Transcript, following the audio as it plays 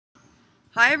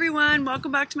Hi everyone,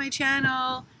 welcome back to my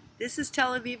channel. This is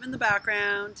Tel Aviv in the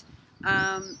background,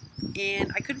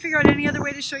 and I couldn't figure out any other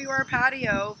way to show you our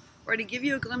patio or to give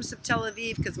you a glimpse of Tel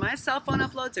Aviv because my cell phone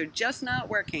uploads are just not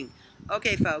working.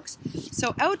 Okay folks,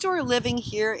 so outdoor living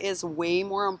here is way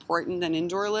more important than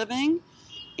indoor living,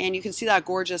 and you can see that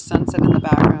gorgeous sunset in the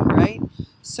background, right?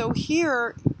 So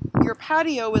here, your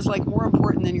patio is like more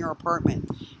important than your apartment,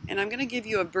 and I'm going to give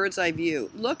you a bird's eye view.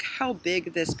 Look how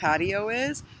big this patio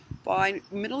is. By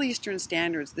Middle Eastern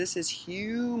standards, this is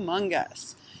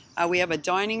humongous. We have a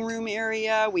dining room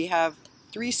area, we have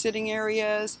 3 sitting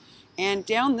areas, and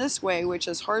down this way, which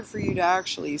is hard for you to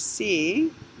actually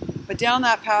see, but down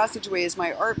that passageway is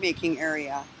my art making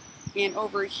area. And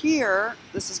over here,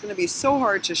 this is going to be so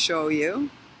hard to show you,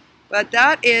 but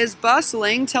that is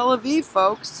bustling Tel Aviv,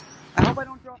 folks. I hope I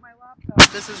don't drop my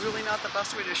laptop. This is really not the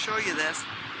best way to show you this,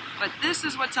 but this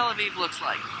is what Tel Aviv looks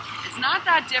like. It's not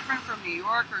that different from New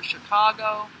York or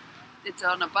Chicago. It's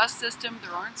on a bus system.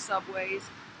 There aren't subways.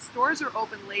 Stores are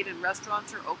open late and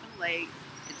restaurants are open late.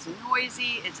 It's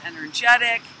noisy. It's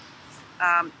energetic.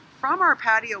 From our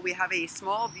patio, we have a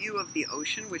small view of the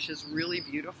ocean, which is really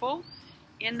beautiful.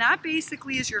 And that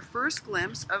basically is your first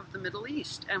glimpse of the Middle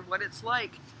East and what it's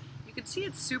like. You can see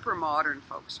it's super modern,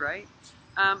 folks, right?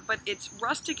 But it's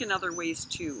rustic in other ways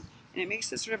too. And it makes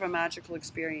this sort of a magical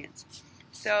experience.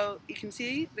 So you can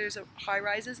see there's high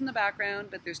rises in the background,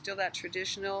 but there's still that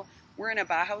traditional, we're in a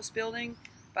Bauhaus building,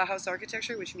 Bauhaus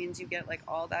architecture, which means you get like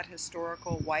all that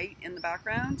historical white in the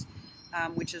background,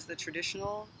 which is the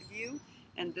traditional view.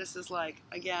 And this is like,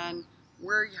 again,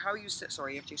 how you sit,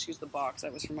 sorry, you have to excuse the box,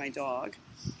 that was for my dog.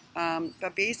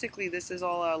 But basically this is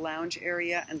all a lounge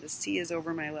area and the sea is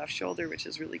over my left shoulder, which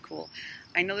is really cool.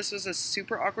 I know this was a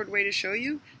super awkward way to show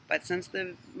you, but since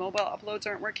the mobile uploads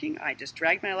aren't working, I just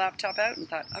dragged my laptop out and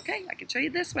thought, okay, I can show you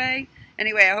this way.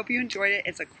 Anyway, I hope you enjoyed it.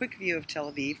 It's a quick view of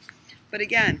Tel Aviv. But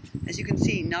again, as you can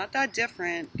see, not that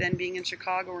different than being in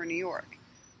Chicago or New York.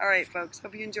 All right, folks,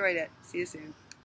 hope you enjoyed it. See you soon.